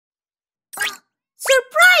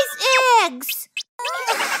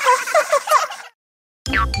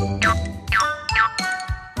Oh.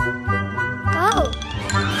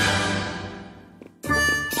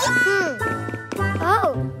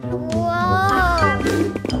 Oh. Whoa.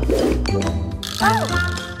 Oh.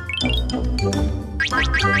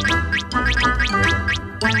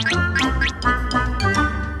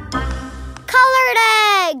 Colored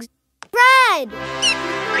eggs. Red.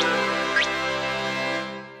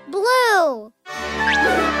 Blue.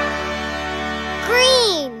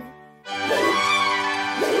 Green.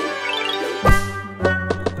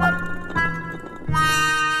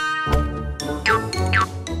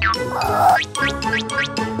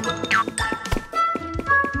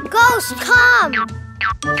 Ghost, come!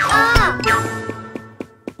 Ah!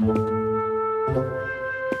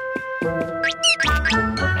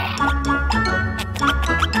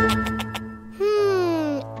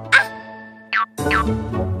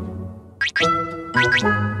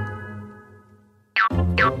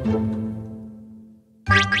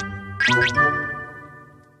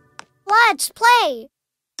 Let's play.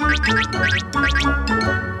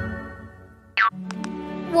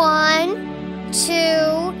 1, 2,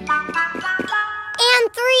 and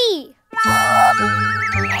 3.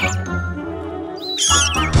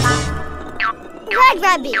 Red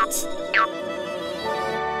rabbit.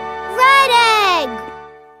 Red egg.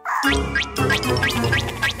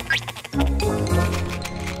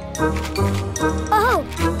 Oh.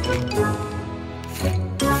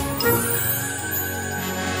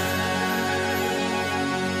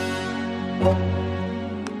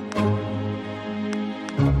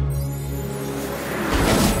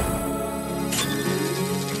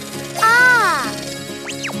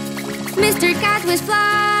 Mr. Cat was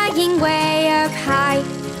flying way up high,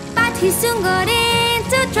 but he soon got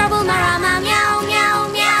into trouble. Marama, meow, meow,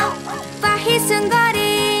 meow. But he soon got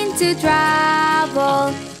into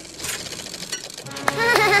trouble.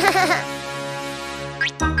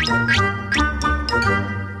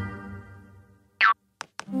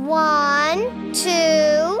 1, 2.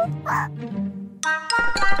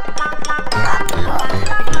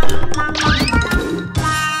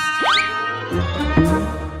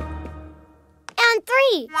 And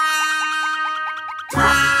 3.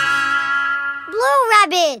 Blue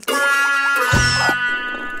rabbit.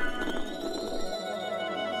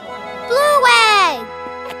 Blue egg.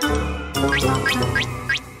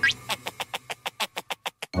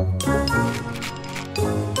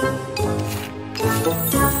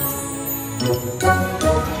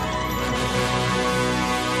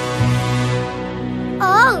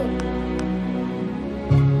 Oh.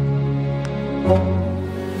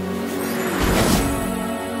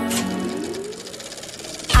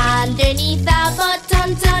 Underneath the button,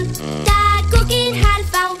 that Cuquín had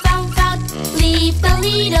found. Leave the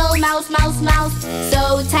little mouse.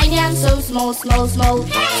 So tiny and so small. So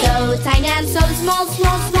tiny and so small.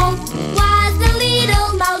 Was the little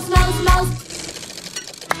mouse.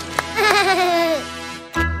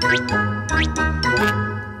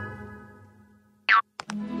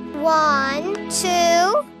 1, 2,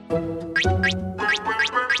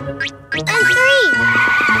 and 3.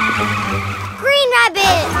 Green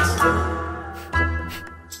rabbit.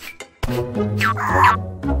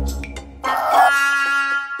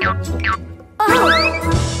 Oh.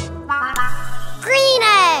 Green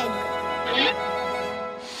egg.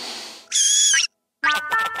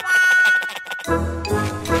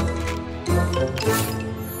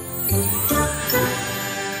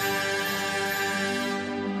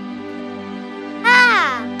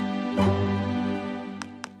 Ah.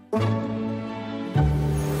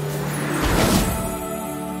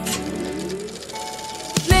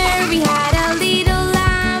 Mary had a little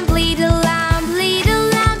lamb.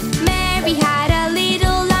 Mary had a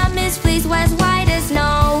little lamb. His fleece was white as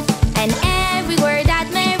snow. And everywhere that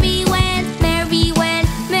Mary went.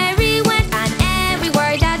 And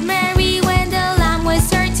everywhere that Mary went, the lamb was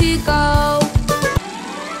sure to go.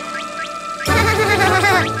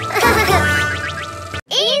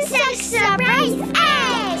 Insect surprise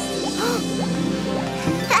egg!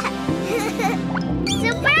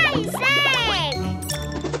 Surprise egg!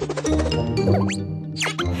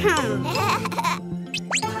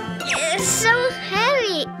 It's so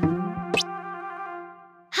heavy.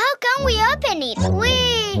 How can we open it? We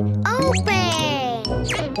open.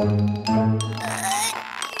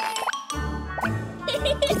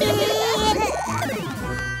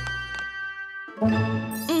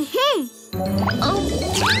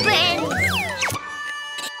 Open.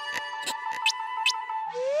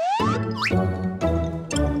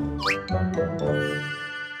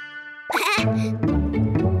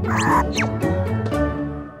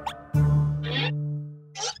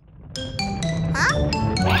 Huh?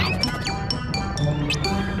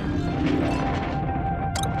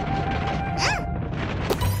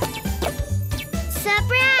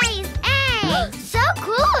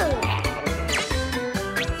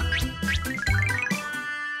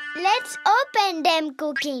 Let's open them,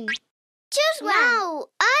 Cuquín. Choose one. No,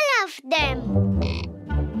 all of them.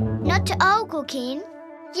 Not all, Cuquín.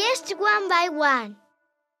 Just one by one.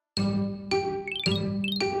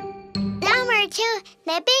 Number 2,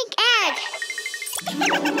 the pink egg.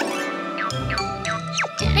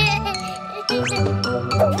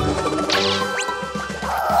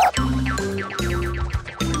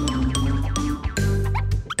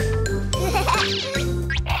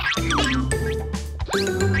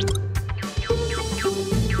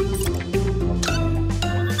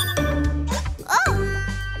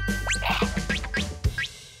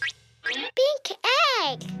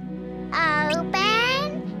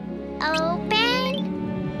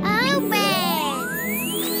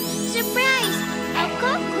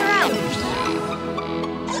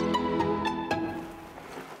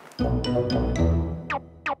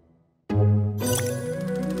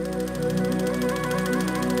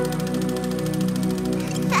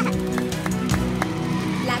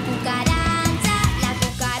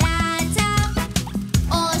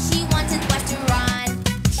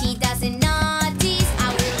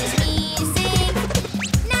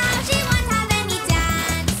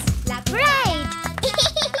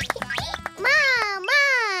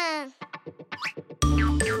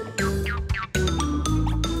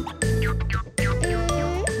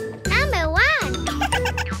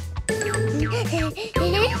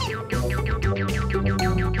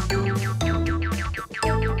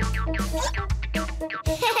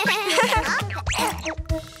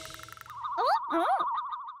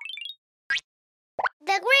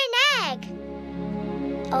 The green egg.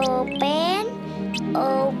 Open,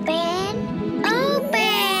 open,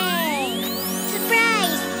 open.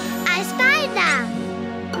 Surprise! A spider.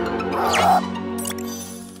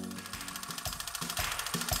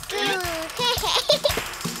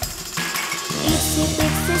 Itsy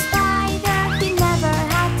bitsy spider, he never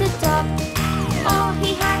had to talk. All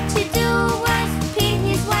he had to do was pin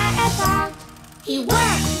his web up. He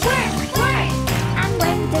worked, worked, worked, and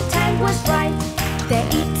when the time was right,